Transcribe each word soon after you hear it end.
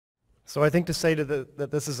So I think to say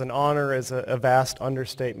that this is an honor is a vast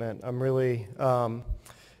understatement. I'm really,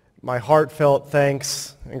 my heartfelt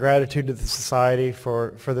thanks and gratitude to the Society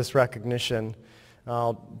for this recognition.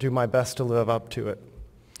 I'll do my best to live up to it.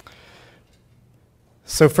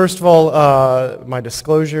 So first of all, my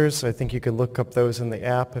disclosures. I think you can look up those in the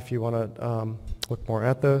app if you want to look more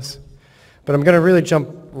at those. But I'm going to really jump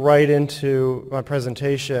right into my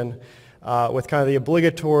presentation with kind of the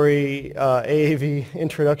obligatory AAV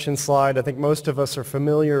introduction slide. I think most of us are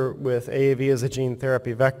familiar with AAV as a gene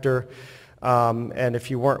therapy vector, and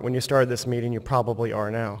if you weren't when you started this meeting, you probably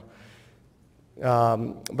are now.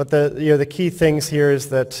 But the key things here is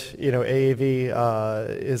that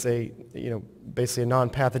AAV is a basically a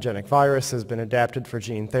non-pathogenic virus, has been adapted for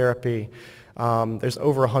gene therapy. There's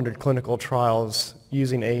over 100 clinical trials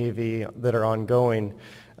using AAV that are ongoing.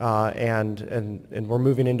 And we're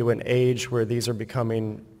moving into an age where these are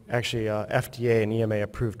becoming actually FDA and EMA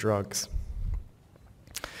approved drugs.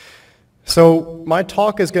 So my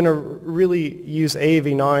talk is going to really use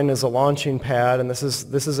AAV9 as a launching pad, and this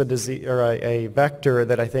is a disease or a vector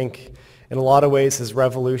that I think in a lot of ways has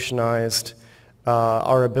revolutionized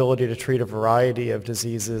our ability to treat a variety of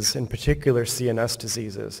diseases, in particular CNS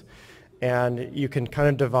diseases. And you can kind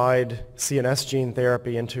of divide CNS gene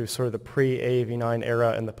therapy into sort of the pre-AAV9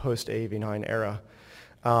 era and the post-AAV9 era.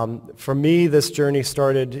 For me, this journey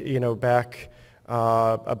started, back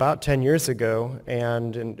about 10 years ago,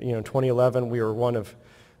 and in 2011 we were one of,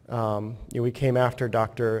 we came after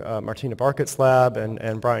Dr. Martina Barkett's lab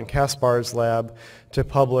and Brian Kaspar's lab to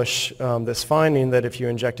publish this finding that if you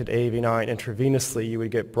injected AAV9 intravenously, you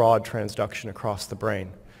would get broad transduction across the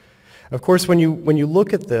brain. Of course, when you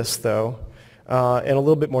look at this, though, in a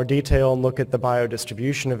little bit more detail and look at the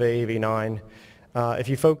biodistribution of AAV9, if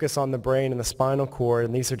you focus on the brain and the spinal cord,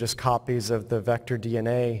 and these are just copies of the vector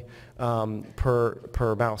DNA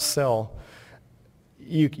per mouse cell,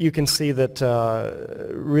 you can see that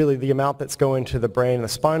really the amount that's going to the brain and the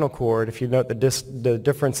spinal cord, if you note the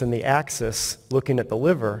difference in the axis looking at the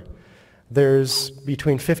liver, there's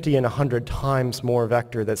between 50 and 100 times more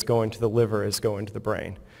vector that's going to the liver as going to the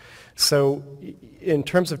brain. So in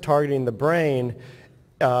terms of targeting the brain,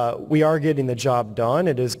 we are getting the job done.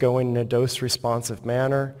 It is going in a dose-responsive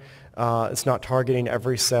manner. It's not targeting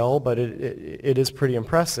every cell, but it is pretty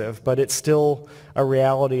impressive. But it's still a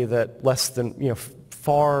reality that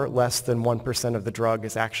far less than 1% of the drug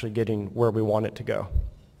is actually getting where we want it to go.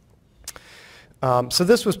 So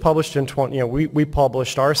this was published in we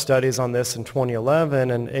published our studies on this in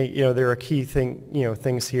 2011, and there are key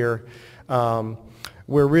things here.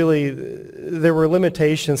 Where really there were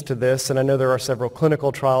limitations to this, and I know there are several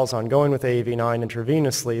clinical trials ongoing with AAV9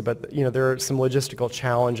 intravenously, but there are some logistical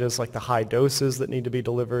challenges like the high doses that need to be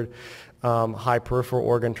delivered, high peripheral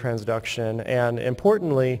organ transduction, and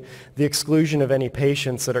importantly, the exclusion of any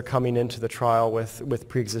patients that are coming into the trial with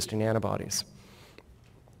pre-existing antibodies.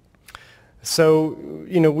 So,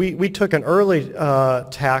 we took an early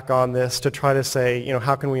tack on this to try to say,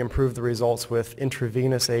 how can we improve the results with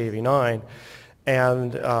intravenous AAV9?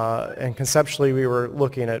 And conceptually, we were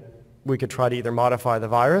looking at, we could try to either modify the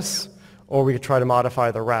virus or we could try to modify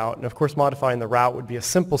the route. And of course, modifying the route would be a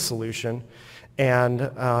simple solution. And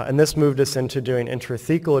this moved us into doing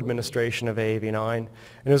intrathecal administration of AAV9. And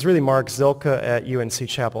it was really Mark Zilka at UNC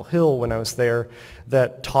Chapel Hill when I was there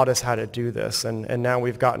that taught us how to do this. And now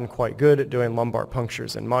we've gotten quite good at doing lumbar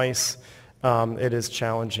punctures in mice. It is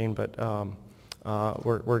challenging, but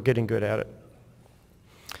we're getting good at it.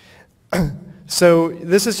 So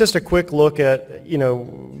this is just a quick look at,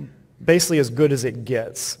 basically as good as it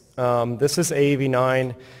gets. This is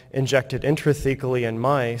AAV9 injected intrathecally in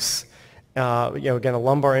mice. Again, a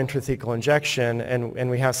lumbar intrathecal injection, and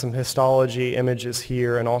we have some histology images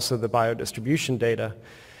here and also the biodistribution data.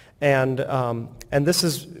 And this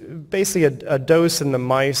is basically a dose in the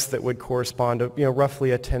mice that would correspond to,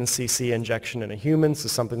 roughly a 10 cc injection in a human, so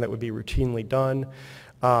something that would be routinely done.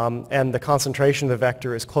 And the concentration of the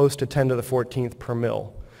vector is close to 10 to the 14th per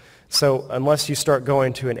mil. So unless you start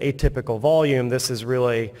going to an atypical volume, this is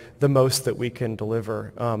really the most that we can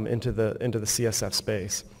deliver into the CSF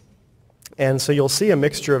space. And so you'll see a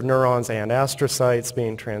mixture of neurons and astrocytes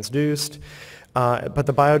being transduced. But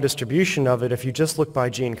the biodistribution of it, if you just look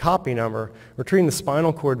by gene copy number, we're treating the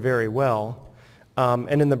spinal cord very well.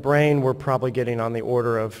 And in the brain, we're probably getting on the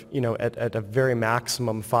order of, at a very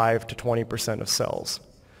maximum 5 to 20% of cells.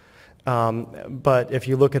 But if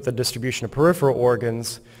you look at the distribution of peripheral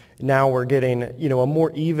organs, now we're getting, a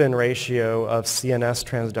more even ratio of CNS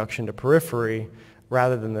transduction to periphery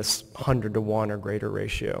rather than this 100 to 1 or greater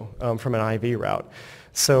ratio from an IV route.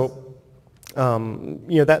 So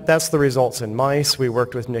That's the results in mice. We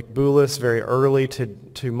worked with Nick Boulis very early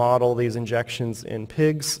to model these injections in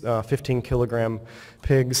pigs, 15 kilogram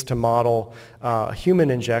pigs, to model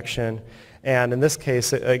human injection. And in this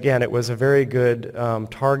case, again, it was a very good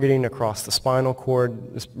targeting across the spinal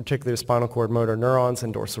cord, particularly the spinal cord motor neurons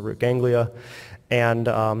and dorsal root ganglia. And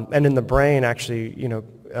in the brain, actually,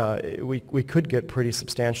 we could get pretty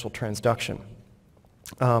substantial transduction.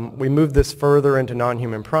 We moved this further into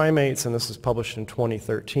non-human primates, and this was published in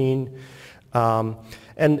 2013.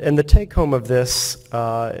 And the take-home of this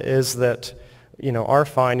is that our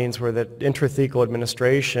findings were that intrathecal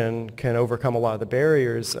administration can overcome a lot of the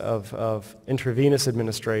barriers of intravenous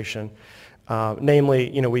administration.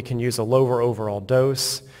 Namely, we can use a lower overall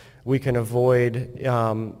dose. We can avoid,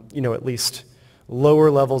 at least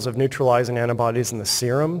lower levels of neutralizing antibodies in the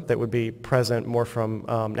serum that would be present more from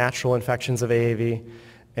natural infections of AAV.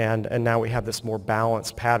 And now we have this more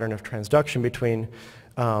balanced pattern of transduction between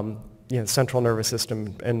the central nervous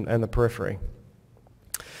system and the periphery.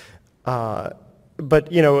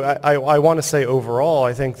 But I want to say overall,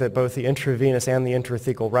 I think that both the intravenous and the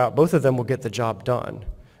intrathecal route, both of them will get the job done.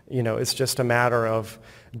 It's just a matter of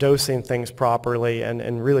dosing things properly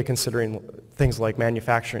and really considering things like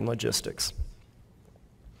manufacturing logistics.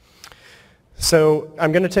 So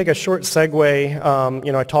I'm going to take a short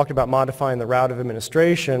segue. I talked about modifying the route of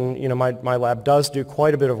administration. My lab does do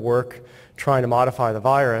quite a bit of work trying to modify the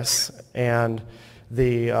virus, and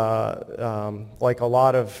like a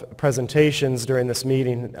lot of presentations during this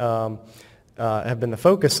meeting have been the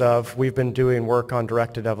focus of, we've been doing work on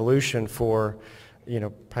directed evolution for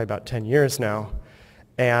probably about 10 years now.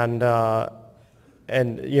 And the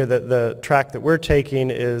track that we're taking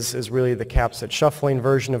is really the capsid shuffling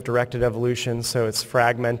version of directed evolution. So it's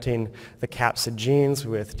fragmenting the capsid genes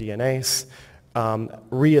with DNase,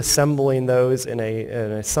 reassembling those in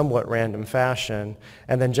a somewhat random fashion,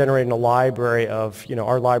 and then generating a library of,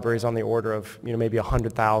 our library is on the order of, maybe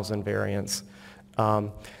 100,000 variants.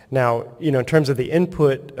 Now, in terms of the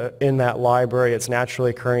input in that library, it's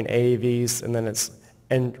naturally occurring AAVs, and then it's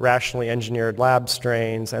rationally engineered lab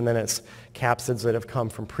strains, and then it's capsids that have come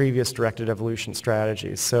from previous directed evolution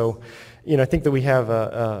strategies. So, I think that we have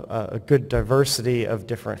a good diversity of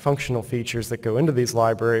different functional features that go into these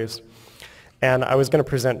libraries. And I was going to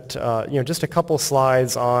present, just a couple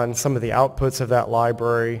slides on some of the outputs of that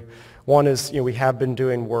library. One is, we have been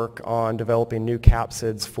doing work on developing new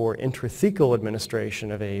capsids for intrathecal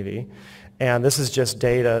administration of AAV. And this is just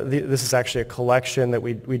data. This is actually a collection that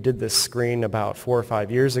we did this screen about 4 or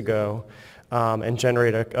 5 years ago and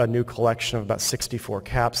generated a new collection of about 64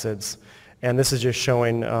 capsids. And this is just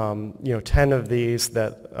showing 10 of these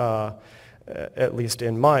that, at least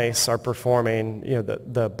in mice, are performing,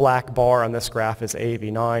 the black bar on this graph is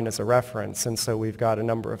AAV9 as a reference. And so we've got a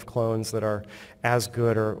number of clones that are as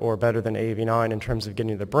good or better than AAV9 in terms of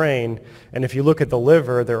getting to the brain. And if you look at the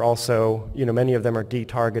liver, they're also, many of them are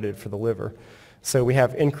detargeted for the liver. So we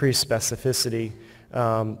have increased specificity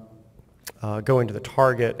going to the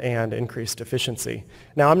target and increased efficiency.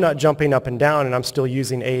 Now, I'm not jumping up and down, and I'm still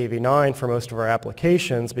using AAV9 for most of our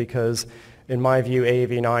applications because, in my view,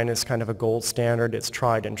 AAV9 is kind of a gold standard. It's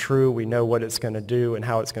tried and true. We know what it's going to do and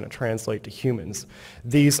how it's going to translate to humans.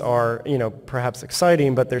 These are, perhaps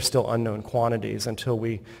exciting, but they're still unknown quantities until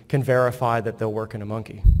we can verify that they'll work in a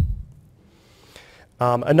monkey.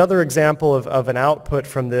 Another example of an output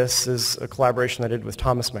from this is a collaboration I did with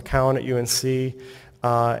Thomas McCowan at UNC.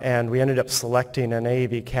 And we ended up selecting an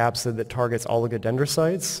AAV capsid that targets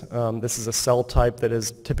oligodendrocytes. This is a cell type that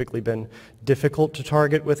has typically been difficult to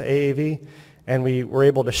target with AAV. And we were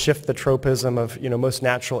able to shift the tropism of, most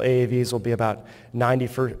natural AAVs will be about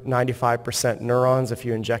 95% neurons if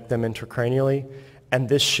you inject them intracranially. And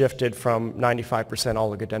this shifted from 95%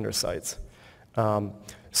 oligodendrocytes.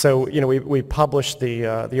 So, we published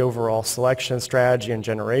the overall selection strategy and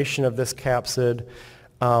generation of this capsid.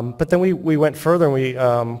 But then we went further and we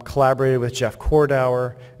collaborated with Jeff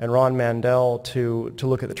Kordauer and Ron Mandel to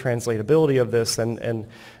look at the translatability of this and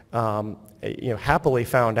happily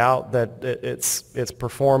found out that its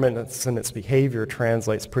performance and its behavior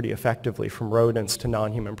translates pretty effectively from rodents to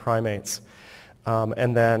non-human primates.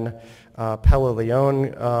 And then Pelle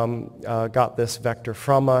Leon got this vector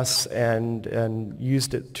from us and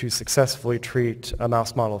used it to successfully treat a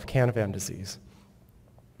mouse model of Canavan disease.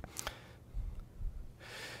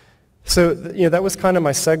 So, that was kind of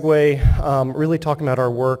my segue, really talking about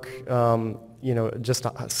our work, just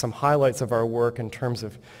some highlights of our work in terms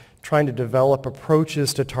of trying to develop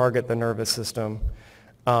approaches to target the nervous system.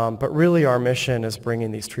 But really our mission is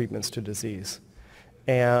bringing these treatments to disease.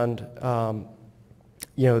 And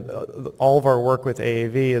all of our work with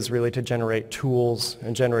AAV is really to generate tools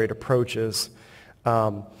and generate approaches.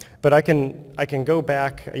 But I can go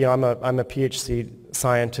back. I'm a PhD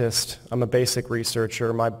scientist. I'm a basic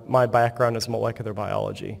researcher. My background is molecular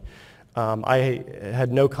biology. I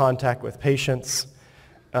had no contact with patients,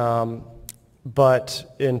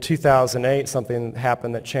 but in 2008, something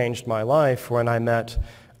happened that changed my life when I met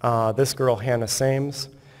this girl, Hannah Sames,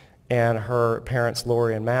 and her parents,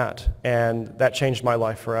 Lori and Matt, and that changed my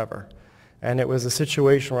life forever. And it was a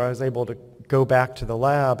situation where I was able to go back to the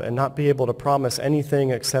lab and not be able to promise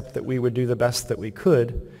anything except that we would do the best that we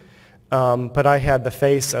could. But I had the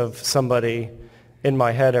face of somebody in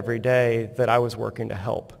my head every day that I was working to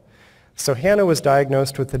help. So Hannah was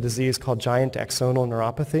diagnosed with a disease called giant axonal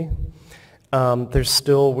neuropathy.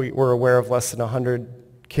 We're aware of less than 100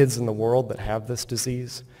 kids in the world that have this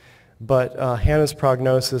disease. But Hannah's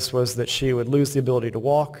prognosis was that she would lose the ability to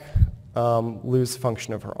walk, lose the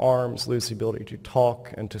function of her arms, lose the ability to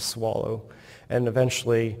talk and to swallow. And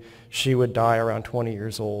eventually she would die around 20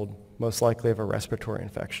 years old, most likely of a respiratory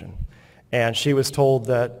infection. And she was told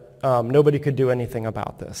that nobody could do anything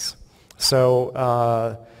about this.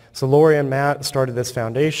 So Lori and Matt started this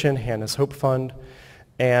foundation, Hannah's Hope Fund,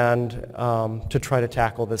 and to try to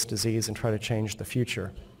tackle this disease and try to change the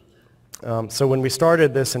future. So when we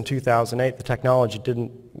started this in 2008, the technology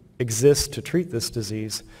didn't exist to treat this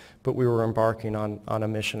disease, but we were embarking on a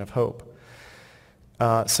mission of hope.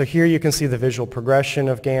 So here you can see the visual progression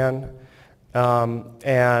of GAN,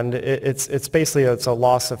 and it's basically a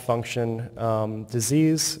loss of function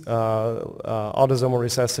disease, autosomal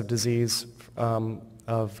recessive disease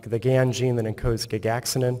of the GAN gene that encodes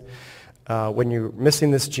gigaxinin. When you're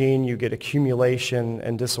missing this gene, you get accumulation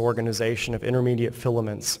and disorganization of intermediate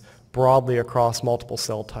filaments broadly across multiple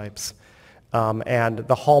cell types. And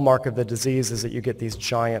the hallmark of the disease is that you get these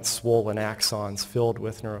giant swollen axons filled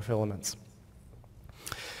with neurofilaments.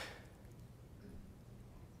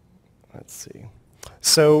 Let's see.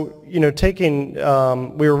 So, we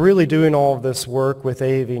were really doing all of this work with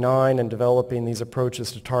AAV9 and developing these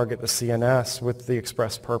approaches to target the CNS with the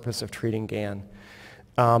express purpose of treating GAN.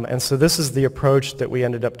 And so this is the approach that we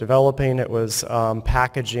ended up developing. It was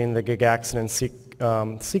packaging the gigaxinin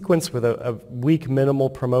sequence with a weak minimal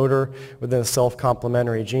promoter within a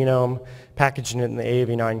self-complementary genome, packaging it in the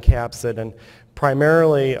AAV9 capsid, and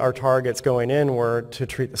primarily our targets going in were to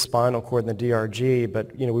treat the spinal cord and the DRG,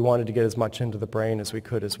 but we wanted to get as much into the brain as we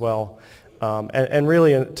could as well. And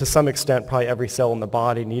really, to some extent, probably every cell in the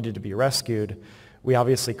body needed to be rescued. We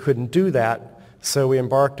obviously couldn't do that, so we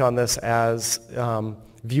embarked on this as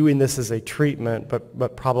viewing this as a treatment,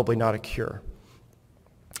 but probably not a cure.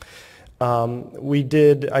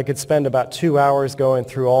 I could spend about 2 hours going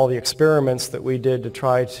through all the experiments that we did to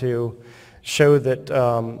try to show that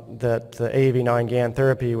the AAV9 GAN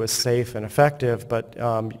therapy was safe and effective, but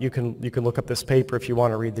you can look up this paper if you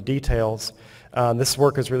want to read the details. This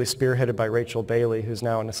work is really spearheaded by Rachel Bailey, who's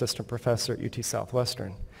now an assistant professor at UT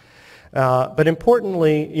Southwestern. But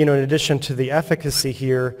importantly, in addition to the efficacy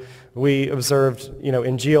here, we observed, in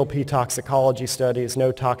GLP toxicology studies,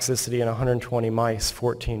 no toxicity in 120 mice,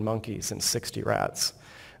 14 monkeys, and 60 rats.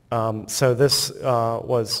 So this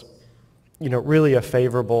was, really a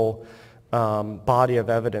favorable body of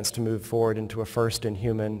evidence to move forward into a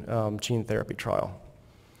first-in-human gene therapy trial.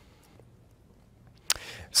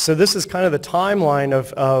 So this is kind of the timeline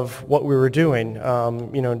of what we were doing.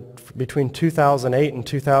 Between 2008 and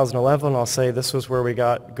 2011, I'll say this was where we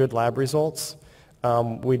got good lab results.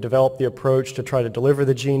 We developed the approach to try to deliver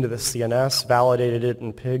the gene to the CNS, validated it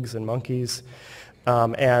in pigs and monkeys,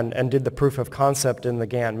 and did the proof of concept in the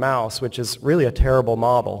GAN mouse, which is really a terrible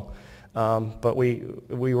model. But we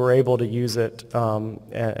were able to use it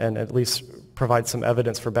and at least provide some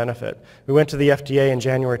evidence for benefit. We went to the FDA in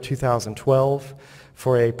January 2012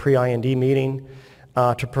 for a pre-IND meeting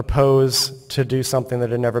to propose to do something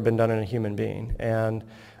that had never been done in a human being. And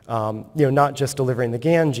not just delivering the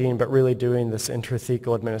GAN gene, but really doing this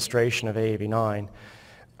intrathecal administration of AAV9.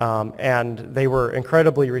 And they were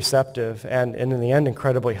incredibly receptive and in the end,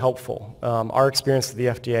 incredibly helpful. Our experience with the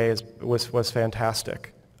FDA was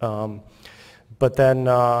fantastic. But then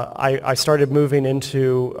I started moving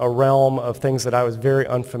into a realm of things that I was very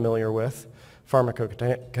unfamiliar with: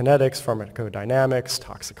 pharmacokinetics, pharmacodynamics,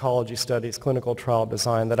 toxicology studies, clinical trial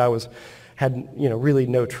design that I had really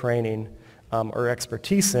no training or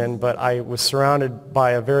expertise in, but I was surrounded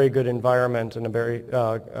by a very good environment and a very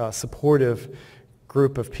supportive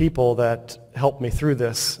group of people that helped me through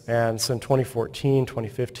this. And so in 2014,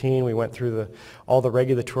 2015, we went through all the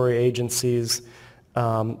regulatory agencies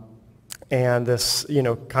And this,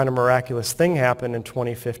 kind of miraculous thing happened in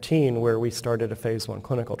 2015 where we started a phase 1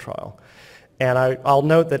 clinical trial. And I'll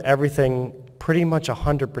note that everything, pretty much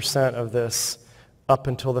 100% of this up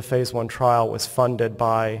until the phase 1 trial was funded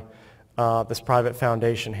by this private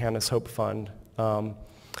foundation, Hannah's Hope Fund. And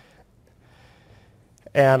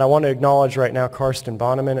I want to acknowledge right now Karsten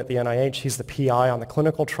Bonneman at the NIH. He's the PI on the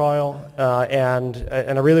clinical trial. And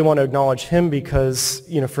I really want to acknowledge him because,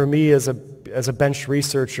 for me as a bench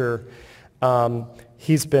researcher,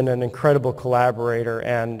 he's been an incredible collaborator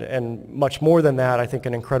and much more than that, I think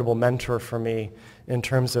an incredible mentor for me in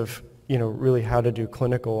terms of, really how to do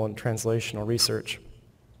clinical and translational research.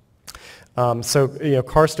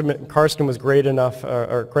 Karsten was great enough,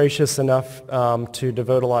 or gracious enough to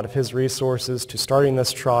devote a lot of his resources to starting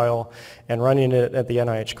this trial and running it at the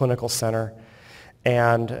NIH Clinical Center.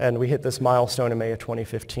 And we hit this milestone in May of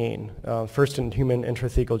 2015, first in human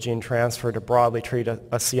intrathecal gene transfer to broadly treat a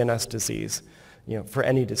CNS disease, for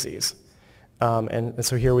any disease. And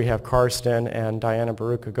so here we have Karsten and Diana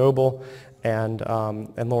Baruka-Goebel and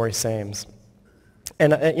Lori Sames.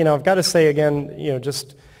 And I've got to say again,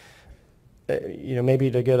 just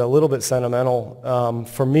maybe to get a little bit sentimental,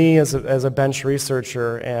 for me as a bench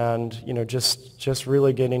researcher and just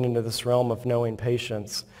really getting into this realm of knowing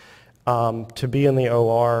patients. To be in the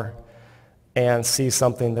OR and see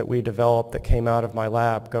something that we developed that came out of my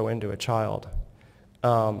lab go into a child,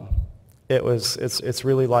 it's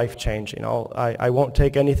really life-changing. I won't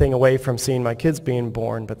take anything away from seeing my kids being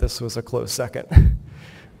born, but this was a close second.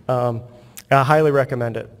 I highly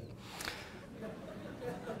recommend it.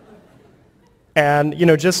 And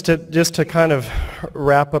just to kind of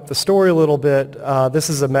wrap up the story a little bit, this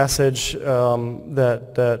is a message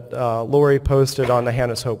that Lori posted on the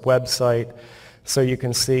Hannah's Hope website, so you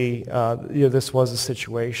can see this was a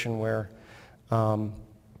situation where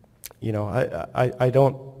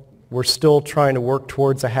we're still trying to work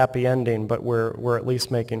towards a happy ending, but we're at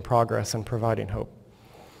least making progress and providing hope.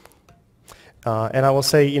 And I will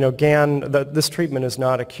say, GAN, this treatment is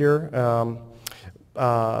not a cure,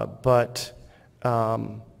 but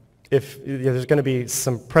if there's going to be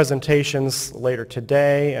some presentations later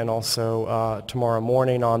today and also tomorrow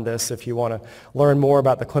morning on this, if you want to learn more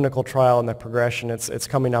about the clinical trial and the progression, it's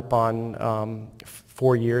coming up on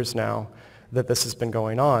 4 years now that this has been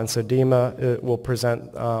going on. So Dima will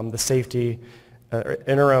present the safety,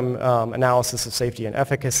 interim analysis of safety and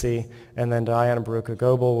efficacy, and then Diana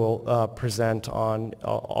Baruka-Goebel will present on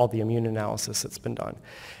all the immune analysis that's been done.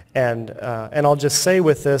 And I'll just say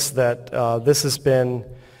with this that this has been,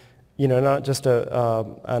 not just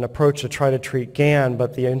an approach to try to treat GAN,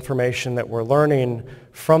 but the information that we're learning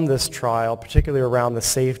from this trial, particularly around the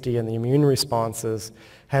safety and the immune responses,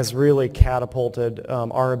 has really catapulted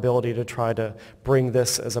our ability to try to bring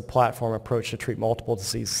this as a platform approach to treat multiple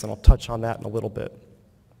diseases, and I'll touch on that in a little bit.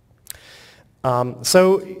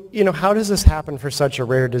 So, how does this happen for such a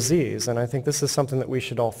rare disease? And I think this is something that we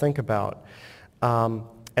should all think about.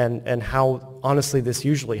 And how, honestly, this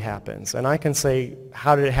usually happens. And I can say,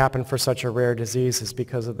 how did it happen for such a rare disease is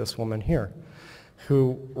because of this woman here,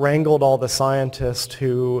 who wrangled all the scientists,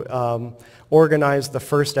 who organized the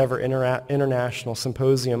first ever international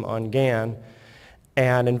symposium on GAN,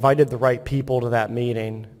 and invited the right people to that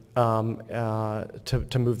meeting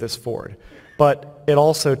to move this forward. But it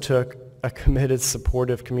also took a committed,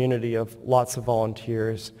 supportive community of lots of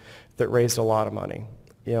volunteers that raised a lot of money.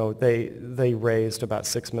 They raised about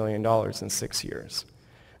 $6 million in 6 years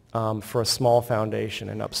for a small foundation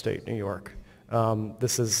in upstate New York.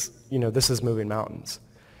 This is moving mountains.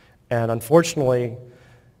 And unfortunately,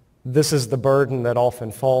 this is the burden that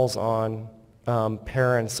often falls on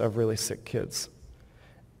parents of really sick kids.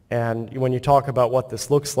 And when you talk about what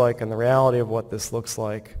this looks like and the reality of what this looks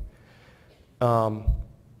like,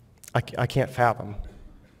 I can't fathom.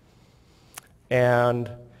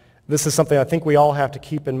 And this is something I think we all have to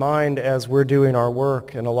keep in mind as we're doing our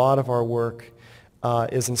work, and a lot of our work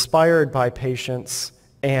is inspired by patients,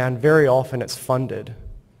 and very often it's funded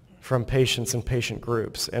from patients and patient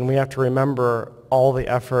groups. And we have to remember all the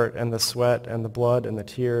effort and the sweat and the blood and the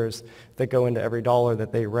tears that go into every dollar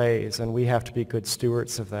that they raise, and we have to be good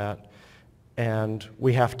stewards of that. And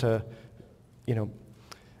we have to,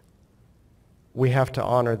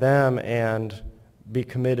 honor them and be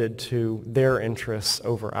committed to their interests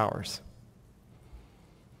over ours.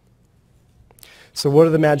 So what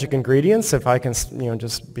are the magic ingredients? If I can,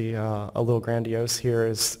 just be a little grandiose here,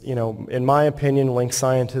 is, in my opinion, link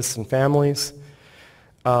scientists and families.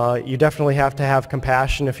 You definitely have to have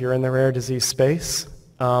compassion if you're in the rare disease space.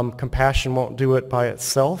 Compassion won't do it by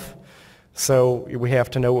itself, so we have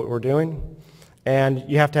to know what we're doing. And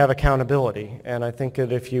you have to have accountability. And I think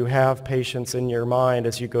that if you have patients in your mind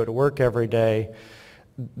as you go to work every day,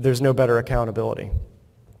 there's no better accountability.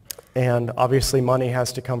 And obviously money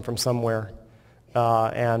has to come from somewhere.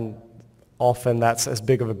 And often that's as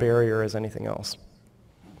big of a barrier as anything else.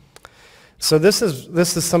 So this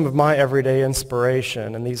is some of my everyday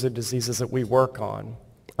inspiration, and these are diseases that we work on.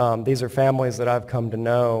 These are families that I've come to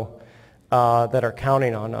know that are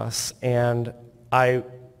counting on us. And I'm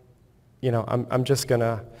just going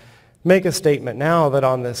to make a statement now that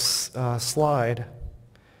on this slide,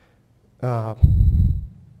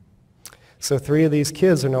 so 3 of these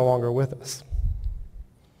kids are no longer with us.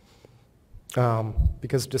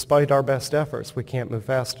 Because despite our best efforts, we can't move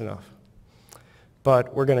fast enough.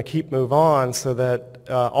 But we're going to keep move on so that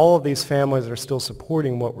all of these families are still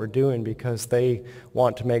supporting what we're doing because they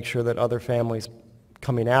want to make sure that other families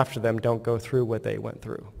coming after them don't go through what they went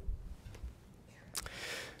through.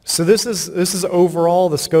 So this is overall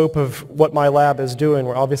the scope of what my lab is doing.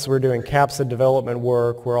 We're doing capsid development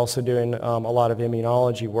work. We're also doing a lot of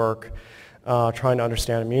immunology work, trying to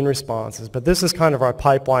understand immune responses. But this is kind of our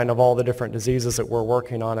pipeline of all the different diseases that we're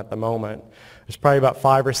working on at the moment. There's probably about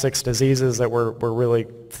 5 or 6 diseases that we're really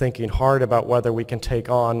thinking hard about whether we can take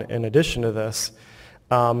on in addition to this.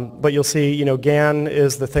 But you'll see, GAN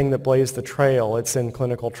is the thing that blazed the trail. It's in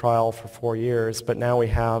clinical trial for 4 years, but now we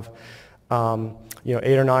have 8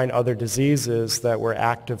 or 9 other diseases that we're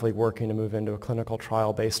actively working to move into a clinical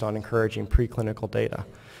trial based on encouraging preclinical data.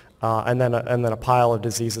 And then a pile of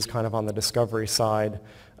diseases kind of on the discovery side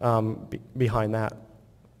behind that.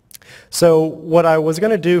 So what I was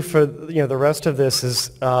going to do for the rest of this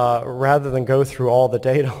is rather than go through all the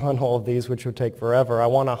data on all of these, which would take forever, I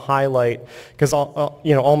want to highlight, because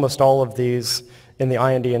almost all of these in the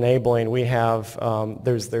IND enabling, we have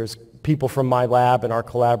there's people from my lab and our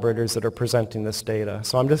collaborators that are presenting this data.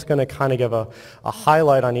 So I'm just going to kind of give a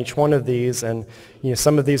highlight on each one of these, and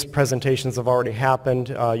some of these presentations have already happened.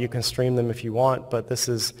 You can stream them if you want, but this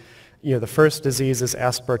is, the first disease is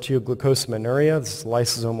aspartame-glucosaminuria. This is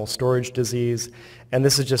lysosomal storage disease, and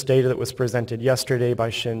this is just data that was presented yesterday by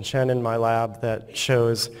Xin Chen in my lab that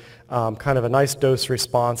shows kind of a nice dose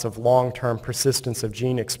response of long-term persistence of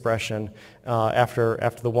gene expression after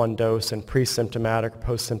the one dose in pre-symptomatic or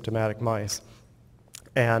post-symptomatic mice.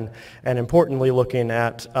 And importantly, looking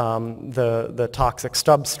at the toxic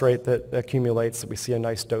substrate that accumulates, we see a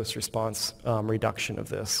nice dose response reduction of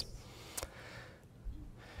this.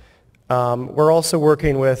 We're also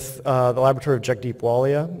working with the laboratory of Jagdeep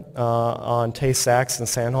Walia on Tay-Sachs and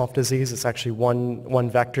Sandhoff disease. It's actually one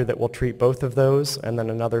vector that will treat both of those, and then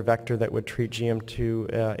another vector that would treat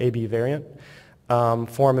GM2 AB variant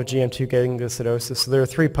form of GM2 gangliosidosis. So there are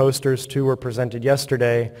 3 posters. 2 were presented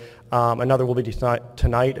yesterday. Another will be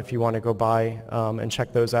tonight if you want to go by and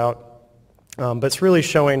check those out. But it's really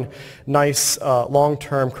showing nice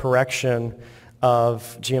long-term correction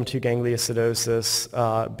of GM2 gangliosidosis,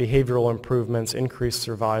 behavioral improvements, increased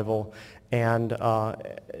survival, and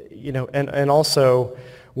also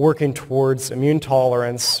working towards immune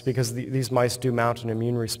tolerance, because these mice do mount an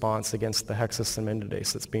immune response against the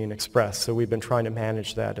hexasaminidase that's being expressed. So we've been trying to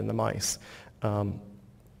manage that in the mice.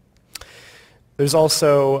 There's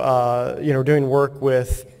also, doing work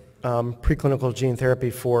with preclinical gene therapy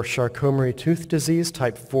for Charcot-Marie-Tooth disease,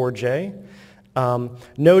 type 4J.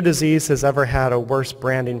 No disease has ever had a worse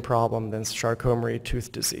branding problem than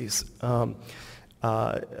Charcot-Marie-Tooth disease.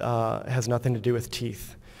 Has nothing to do with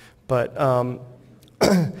teeth. But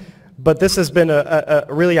this has been a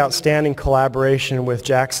really outstanding collaboration with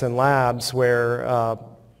Jackson Labs, where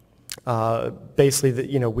basically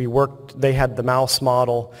they had the mouse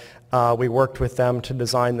model. We worked with them to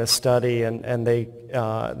design this study, and they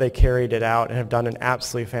carried it out and have done an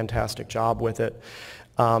absolutely fantastic job with it.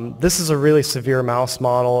 This is a really severe mouse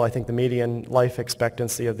model. I think the median life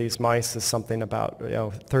expectancy of these mice is something about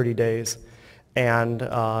 30 days. And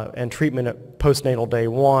treatment at postnatal day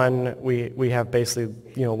 1, we have basically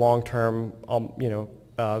long-term,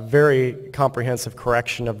 very comprehensive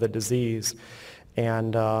correction of the disease.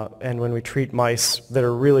 And when we treat mice that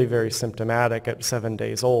are really very symptomatic at 7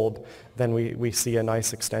 days old, then we see a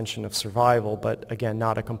nice extension of survival, but again,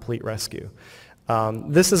 not a complete rescue.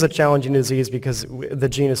 This is a challenging disease because the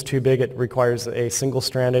gene is too big. It requires a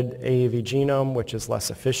single-stranded AAV genome, which is less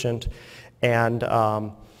efficient. And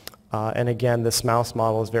again, this mouse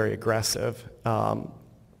model is very aggressive.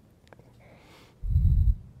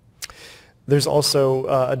 There's also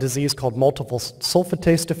a disease called multiple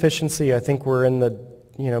sulfatase deficiency. I think we're in the,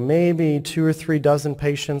 maybe 2 or 3 dozen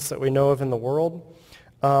patients that we know of in the world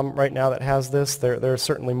right now that has this. There are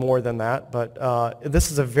certainly more than that, but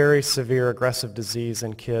this is a very severe aggressive disease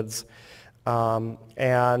in kids.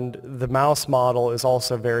 And the mouse model is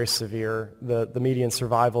also very severe. The median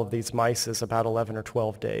survival of these mice is about 11 or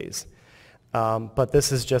 12 days. But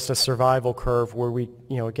this is just a survival curve where we,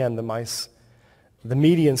 again, the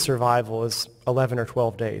median survival is 11 or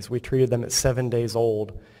 12 days. We treated them at 7 days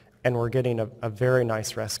old, and we're getting a very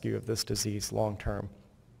nice rescue of this disease long term.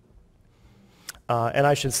 And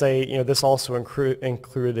I should say, this also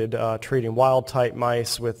included treating wild-type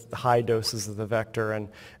mice with high doses of the vector, and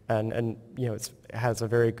it has a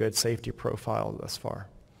very good safety profile thus far.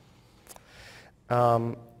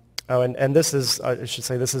 And this is, I should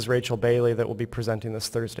say, this is Rachel Bailey that will be presenting this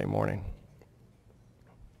Thursday morning.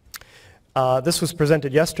 This was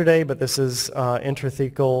presented yesterday, but this is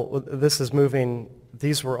intrathecal. This is moving,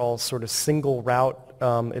 these were all sort of single route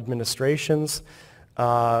administrations.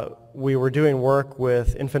 We were doing work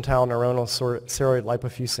with infantile neuronal ceroid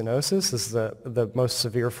lipofuscinosis. This is the most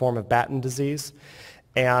severe form of Batten disease.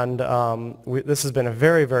 And this has been a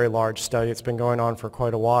very, very large study. It's been going on for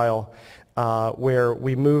quite a while, where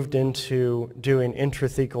we moved into doing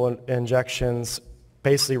intrathecal injections,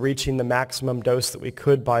 basically reaching the maximum dose that we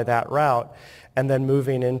could by that route, and then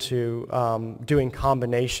moving into doing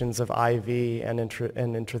combinations of IV and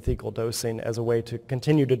intrathecal dosing as a way to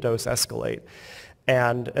continue to dose escalate.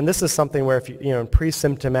 And this is something where, if in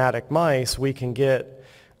pre-symptomatic mice, we can get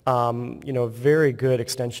very good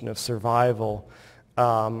extension of survival,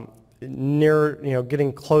 getting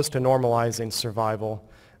close to normalizing survival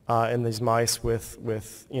in these mice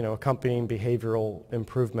with accompanying behavioral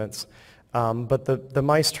improvements. But the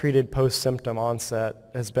mice treated post-symptom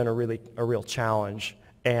onset has been a real challenge,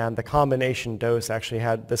 and the combination dose actually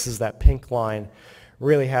had, this is that pink line,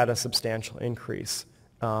 really had a substantial increase.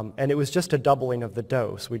 And it was just a doubling of the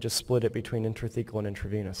dose. We just split it between intrathecal and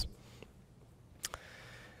intravenous.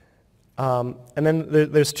 And then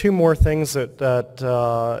there's two more things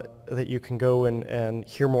that you can go and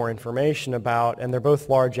hear more information about, and they're both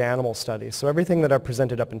large animal studies. So everything that I've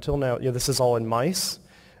presented up until now, this is all in mice.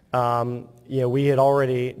 We had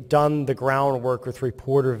already done the groundwork with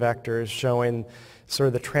reporter vectors showing sort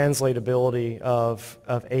of the translatability of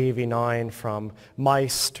AAV9 from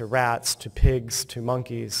mice to rats to pigs to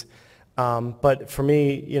monkeys. But for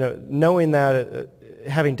me, knowing that,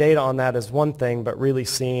 having data on that is one thing, but really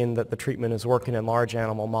seeing that the treatment is working in large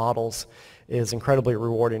animal models is incredibly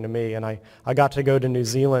rewarding to me. And I got to go to New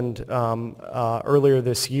Zealand earlier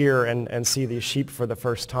this year and see these sheep for the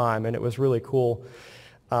first time, and it was really cool.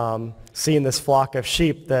 Seeing this flock of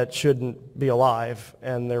sheep that shouldn't be alive,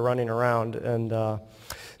 and they're running around. And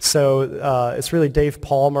so it's really Dave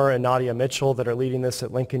Palmer and Nadia Mitchell that are leading this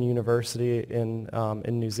at Lincoln University in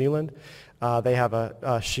New Zealand. They have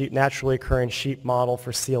a naturally occurring sheep model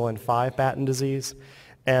for CLN5 Batten disease.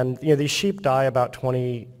 And these sheep die about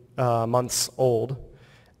 20 months old.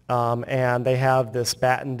 And they have this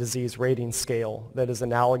Batten disease rating scale that is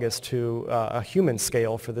analogous to a human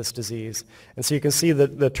scale for this disease. And so you can see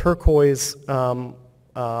that the turquoise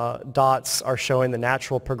dots are showing the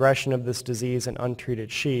natural progression of this disease in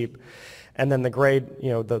untreated sheep. And then the gray,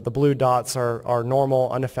 the blue dots are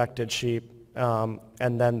normal, unaffected sheep.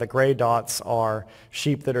 And then the gray dots are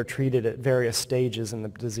sheep that are treated at various stages in the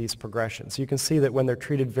disease progression. So you can see that when they're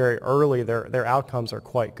treated very early, their outcomes are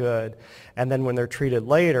quite good. And then when they're treated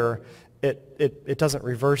later, it doesn't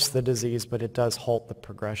reverse the disease, but it does halt the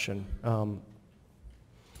progression.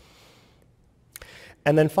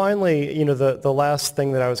 And then finally, the last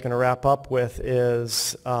thing that I was going to wrap up with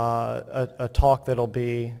is a talk that'll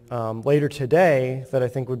be later today that I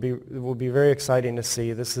think will be very exciting to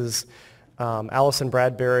see. This is Allison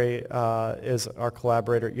Bradbury is our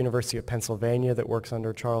collaborator at University of Pennsylvania that works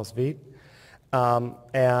under Charles Veit.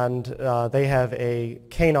 And they have a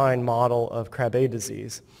canine model of Krabbe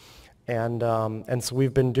disease. And so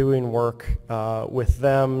we've been doing work with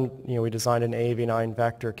them. We designed an AAV9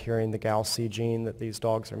 vector carrying the GAL-C gene that these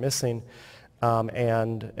dogs are missing.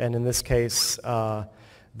 And in this case,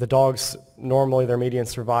 the dogs, normally their median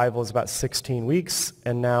survival is about 16 weeks,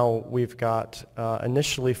 and now we've got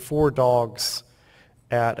initially 4 dogs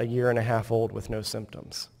at 1.5 years old with no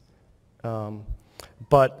symptoms.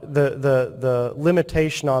 But the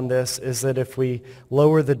limitation on this is that if we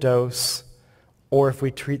lower the dose or if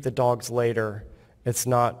we treat the dogs later, it's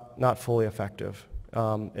not fully effective.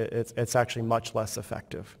 It's actually much less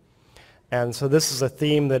effective. And so this is a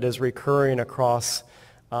theme that is recurring across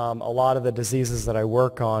a lot of the diseases that I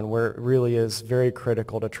work on, where it really is very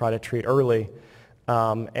critical to try to treat early.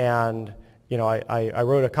 And I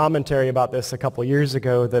wrote a commentary about this a couple years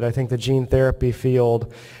ago that I think the gene therapy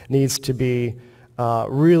field needs to be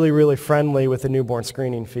really, really friendly with the newborn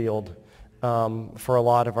screening field for a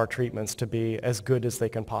lot of our treatments to be as good as they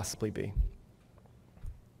can possibly be.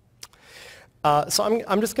 So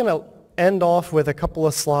I'm just going to end off with a couple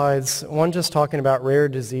of slides, one just talking about rare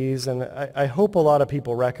disease, and I hope a lot of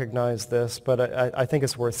people recognize this, but I think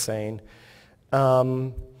it's worth saying.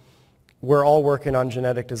 We're all working on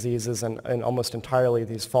genetic diseases, and almost entirely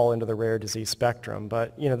these fall into the rare disease spectrum,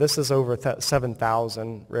 but this is over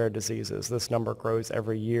 7,000 rare diseases. This number grows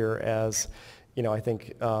every year as I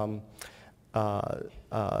think all the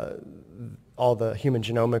human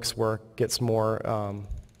genomics work gets more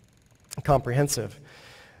comprehensive.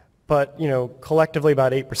 But collectively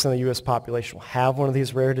about 8% of the U.S. population will have one of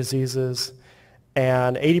these rare diseases,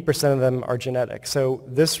 and 80% of them are genetic. So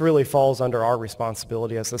this really falls under our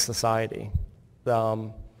responsibility as a society. There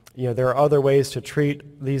are other ways to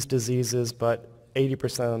treat these diseases, but 80%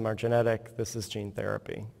 of them are genetic. This is gene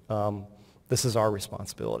therapy. This is our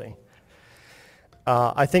responsibility.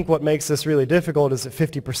 I think what makes this really difficult is that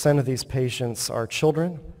 50% of these patients are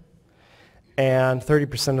children, and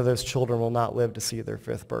 30% of those children will not live to see their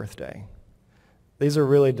 5th birthday. These are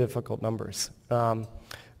really difficult numbers. Further,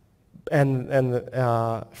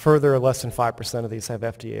 less than 5% of these have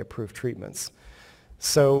FDA-approved treatments.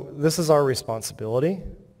 So this is our responsibility.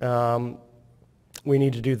 We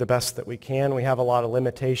need to do the best that we can. We have a lot of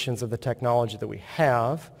limitations of the technology that we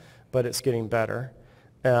have, but it's getting better.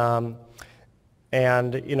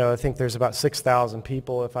 I think there's about 6,000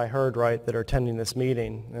 people, if I heard right, that are attending this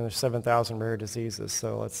meeting, and there's 7,000 rare diseases,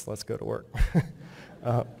 so let's go to work.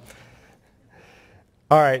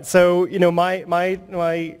 All right, so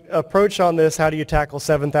my approach on this, how do you tackle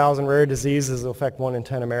 7,000 rare diseases that affect 1 in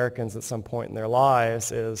 10 Americans at some point in their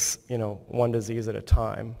lives, is one disease at a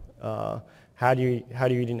time. How do you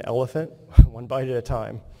eat an elephant? One bite at a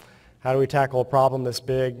time. How do we tackle a problem this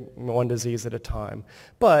big? One disease at a time.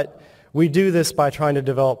 But we do this by trying to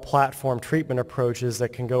develop platform treatment approaches that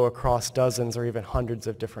can go across dozens or even hundreds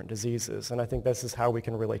of different diseases. And I think this is how we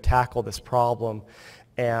can really tackle this problem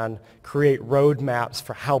and create roadmaps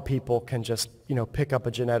for how people can just pick up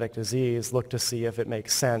a genetic disease, look to see if it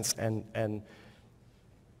makes sense, and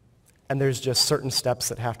there's just certain steps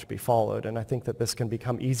that have to be followed. And I think that this can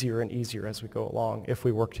become easier and easier as we go along if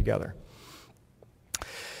we work together.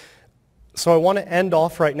 So I want to end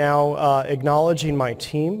off right now acknowledging my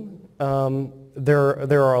team.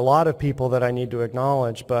 There are a lot of people that I need to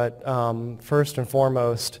acknowledge, but first and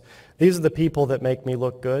foremost, these are the people that make me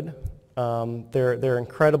look good. They're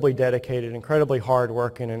incredibly dedicated, incredibly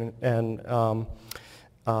hardworking, and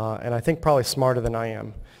I think probably smarter than I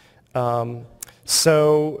am. And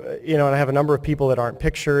I have a number of people that aren't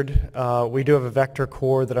pictured. We do have a vector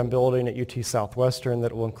core that I'm building at UT Southwestern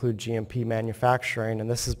that will include GMP manufacturing, and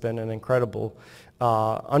this has been an incredible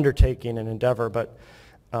undertaking and endeavor. But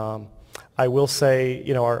I will say,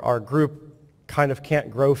 our group kind of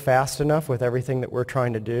can't grow fast enough with everything that we're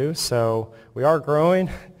trying to do. So we are growing,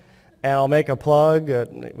 and I'll make a plug.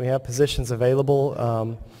 We have positions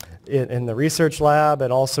available in the research lab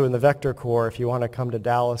and also in the vector core. If you want to come to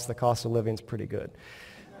Dallas, the cost of living is pretty good.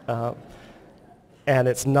 And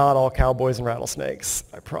it's not all cowboys and rattlesnakes,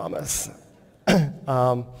 I promise.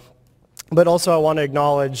 But also I want to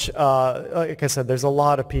acknowledge, like I said, there's a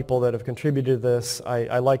lot of people that have contributed to this.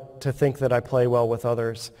 I like to think that I play well with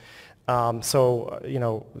others. I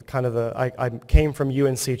came from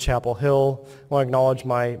UNC Chapel Hill. I want to acknowledge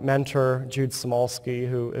my mentor, Jude Samolsky,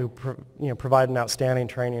 who provided an outstanding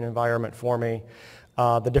training environment for me.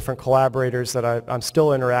 The different collaborators that I'm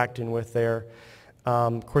still interacting with there.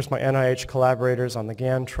 Of course, my NIH collaborators on the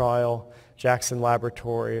GAN trial, Jackson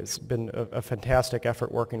Laboratory. It's been a fantastic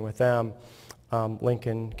effort working with them.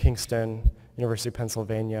 Lincoln, Kingston, University of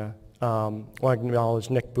Pennsylvania. I want to acknowledge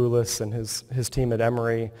Nick Boulis and his team at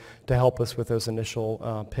Emory to help us with those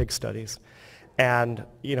initial pig studies. And,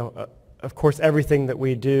 of course, everything that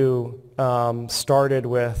we do started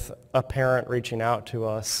with a parent reaching out to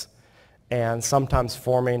us and sometimes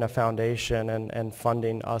forming a foundation and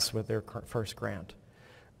funding us with their first grant.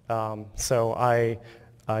 So I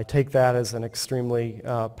take that as an extremely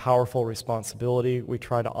powerful responsibility. We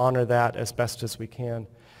try to honor that as best as we can.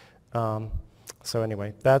 So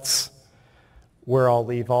anyway, that's where I'll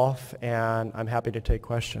leave off, and I'm happy to take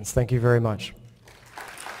questions. Thank you very much.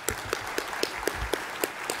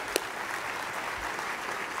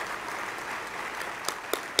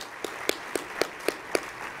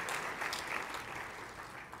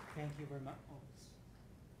 Thank you very much.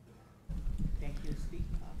 Thank you, Steve.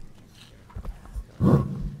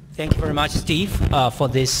 Thank you very much, Steve, for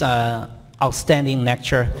this outstanding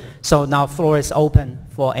lecture. So now floor is open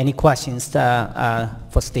for any questions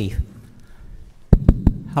for Steve.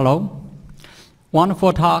 Hello.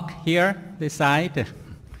 Wonderful talk here, this side.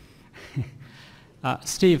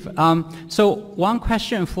 Steve, so one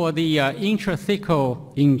question for the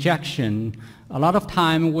intrathecal injection. A lot of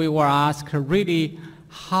time we were asked really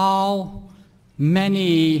how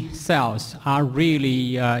many cells are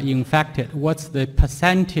really infected. What's the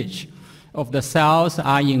percentage of the cells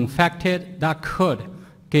are infected that could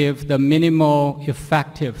give the minimal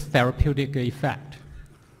effective therapeutic effect?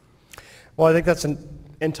 Well, I think that's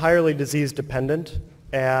entirely disease dependent.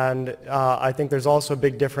 And I think there's also a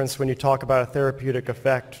big difference when you talk about a therapeutic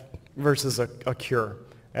effect versus a cure.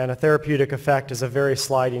 And a therapeutic effect is a very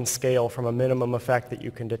sliding scale from a minimum effect that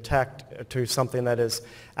you can detect to something that is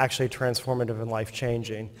actually transformative and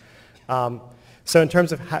life-changing. So in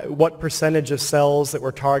terms of what percentage of cells that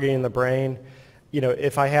we're targeting in the brain, you know,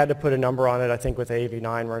 if I had to put a number on it, I think with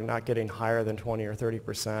AAV9 we're not getting higher than 20 or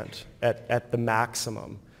 30% at the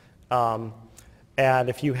maximum. And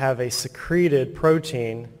if you have a secreted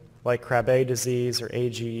protein like Krabbe disease or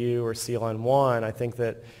AGU or CLN1, I think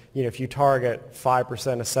that, you know, if you target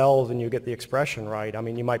 5% of cells and you get the expression right, I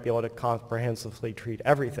mean, you might be able to comprehensively treat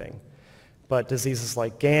everything. But diseases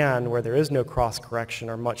like GAN, where there is no cross-correction,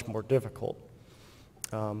 are much more difficult.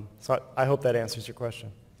 So I hope that answers your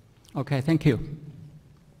question. Okay, thank you.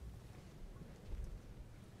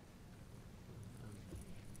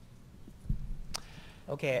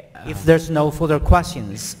 Okay, if there's no further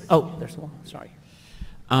questions. Oh, there's one, sorry.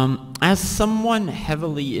 As someone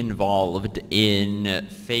heavily involved in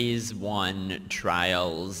phase 1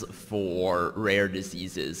 trials for rare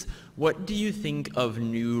diseases, what do you think of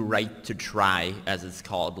new right to try, as it's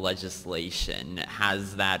called, legislation?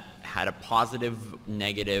 Has that had a positive,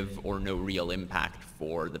 negative, or no real impact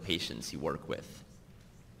for the patients you work with?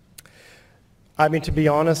 I mean, to be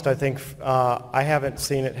honest, I think I haven't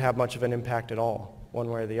seen it have much of an impact at all, one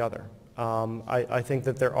way or the other. I think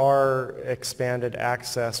that there are expanded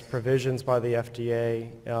access provisions by the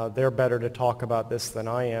FDA. They're better to talk about this than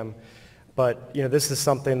I am. But, you know, this is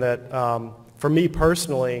something that, for me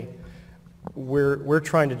personally, we're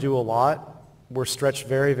trying to do a lot. We're stretched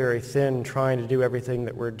very, very thin trying to do everything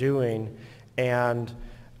that we're doing. And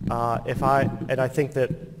I think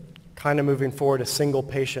that kind of moving forward, a single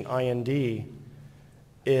patient IND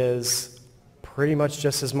is pretty much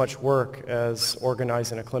just as much work as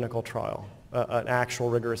organizing a clinical trial, an actual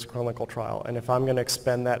rigorous clinical trial. And if I'm going to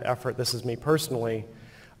expend that effort, this is me personally,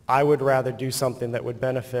 I would rather do something that would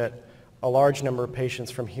benefit a large number of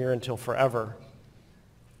patients from here until forever,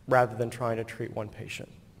 rather than trying to treat one patient.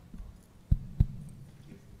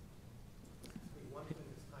 One thing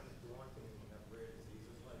that's kind of daunting when you have rare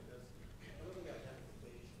diseases like this, early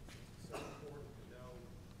identification. It's so important to know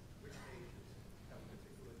which patients have a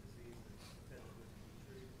particular disease that's potentially to be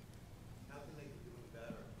treated. How can they be doing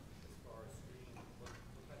better as far as screening? What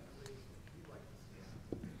kind of ways would you like to see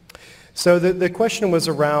happen? So the question was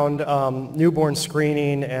around newborn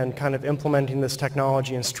screening and kind of implementing this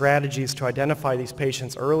technology and strategies to identify these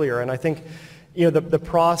patients earlier. And I think, you know, the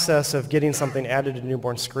process of getting something added to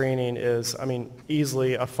newborn screening is, I mean,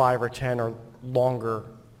 easily a 5 or 10 or longer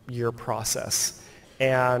year process.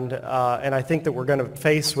 And I think that we're going to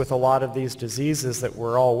face with a lot of these diseases that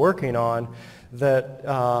we're all working on that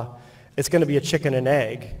it's going to be a chicken and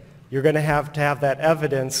egg. You're going to have that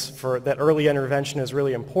evidence for that early intervention is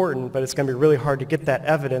really important, but it's going to be really hard to get that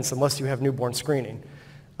evidence unless you have newborn screening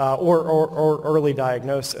or early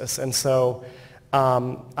diagnosis. And so,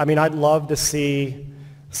 I mean, I'd love to see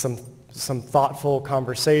some thoughtful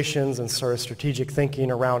conversations and sort of strategic thinking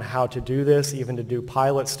around how to do this, even to do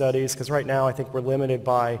pilot studies, because right now I think we're limited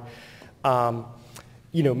by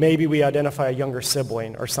you know, maybe we identify a younger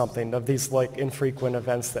sibling or something of these like infrequent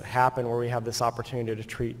events that happen where we have this opportunity to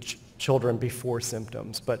treat children before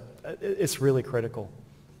symptoms, but it's really critical.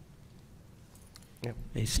 Yeah.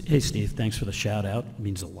 Hey, Steve, thanks for the shout out. It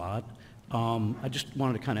means a lot. I just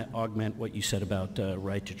wanted to kind of augment what you said about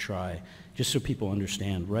right to try, just so people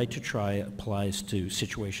understand. Right to try applies to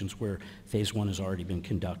situations where phase 1 has already been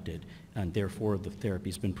conducted and therefore the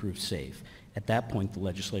therapy's been proved safe. At that point, the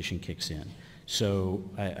legislation kicks in. So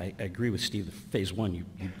I agree with Steve, phase 1,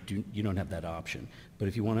 you don't have that option. But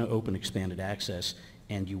if you want to open expanded access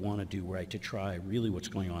and you want to do right to try, really what's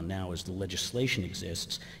going on now is the legislation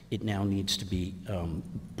exists. It now needs to be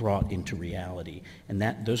brought into reality. And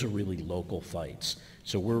those are really local fights.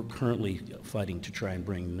 So we're currently fighting to try and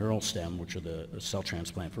bring Neuralstem, which are the cell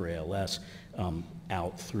transplant for ALS,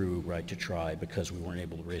 out through right to try because we weren't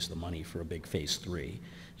able to raise the money for a big phase 3.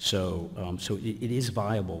 So, it is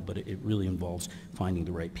viable, but it really involves finding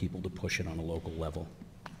the right people to push it on a local level.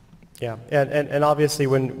 Yeah, and obviously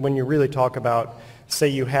when you really talk about, say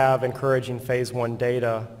you have encouraging phase 1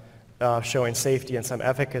 data, showing safety and some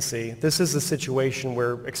efficacy. This is a situation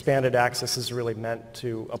where expanded access is really meant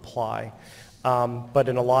to apply. But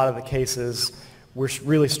in a lot of the cases, we're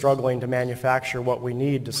really struggling to manufacture what we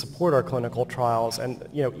need to support our clinical trials. And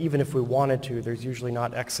even if we wanted to, there's usually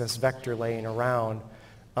not excess vector laying around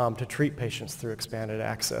to treat patients through expanded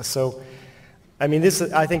access. So, I mean,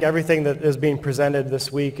 I think everything that is being presented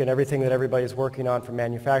this week and everything that everybody's working on, from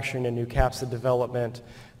manufacturing and new capsid development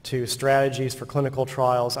to strategies for clinical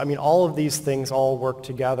trials, I mean, all of these things all work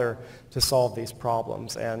together to solve these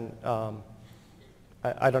problems. And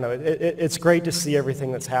I don't know, it's great to see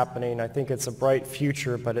everything that's happening. I think it's a bright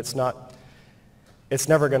future, but it's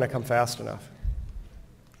never going to come fast enough.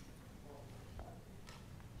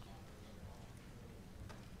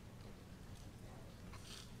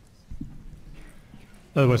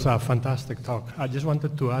 That was a fantastic talk. I just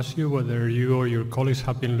wanted to ask you whether you or your colleagues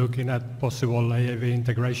have been looking at possible AAV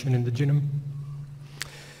integration in the genome?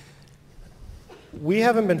 We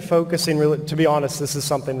haven't been focusing really, to be honest, this is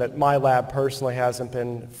something that my lab personally hasn't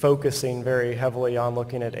been focusing very heavily on,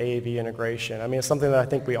 looking at AAV integration. I mean, it's something that I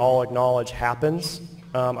think we all acknowledge happens.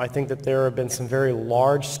 I think that there have been some very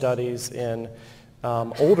large studies in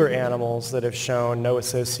older animals that have shown no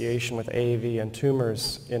association with AAV and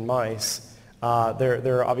tumors in mice.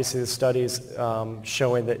 There are obviously the studies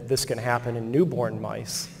showing that this can happen in newborn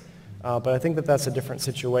mice, but I think that that's a different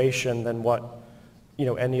situation than what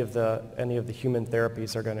any of the human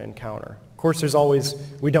therapies are going to encounter. Of course, there's always,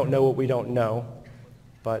 we don't know what we don't know,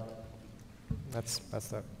 but that's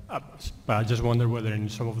that. But I just wonder whether in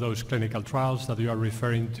some of those clinical trials that you are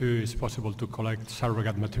referring to, it's possible to collect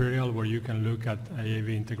surrogate material where you can look at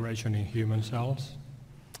AAV integration in human cells?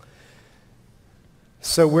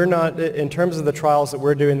 So we're not, in terms of the trials that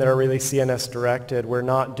we're doing that are really CNS directed, we're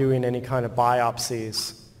not doing any kind of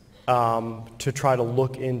biopsies to try to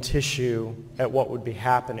look in tissue at what would be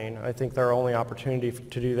happening. I think our only opportunity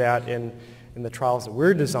to do that in the trials that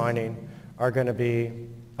we're designing are going to be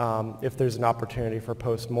if there's an opportunity for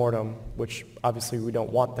post-mortem, which obviously we don't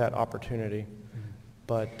want that opportunity.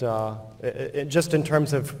 But just in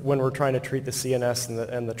terms of when we're trying to treat the CNS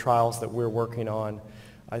and the trials that we're working on,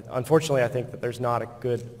 unfortunately I think that there's not a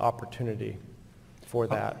good opportunity for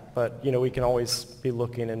that. But we can always be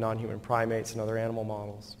looking in non-human primates and other animal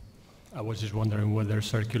models. I was just wondering whether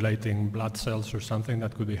circulating blood cells or something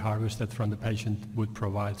that could be harvested from the patient would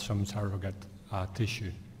provide some surrogate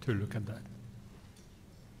tissue to look at that.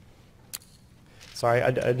 Sorry,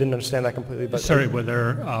 I didn't understand that completely. But sorry,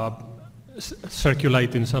 whether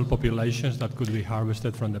circulating cell populations that could be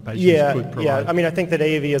harvested from the patients could provide. Yeah, I mean, I think that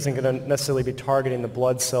AAV isn't going to necessarily be targeting the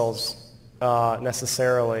blood cells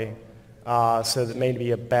necessarily, so that may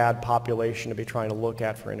be a bad population to be trying to look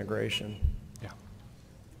at for integration.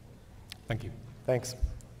 Thank you. Thanks.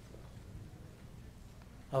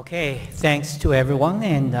 Okay, thanks to everyone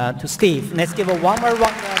and to Steve. Let's give one more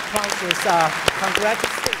round of applause. Congratulations.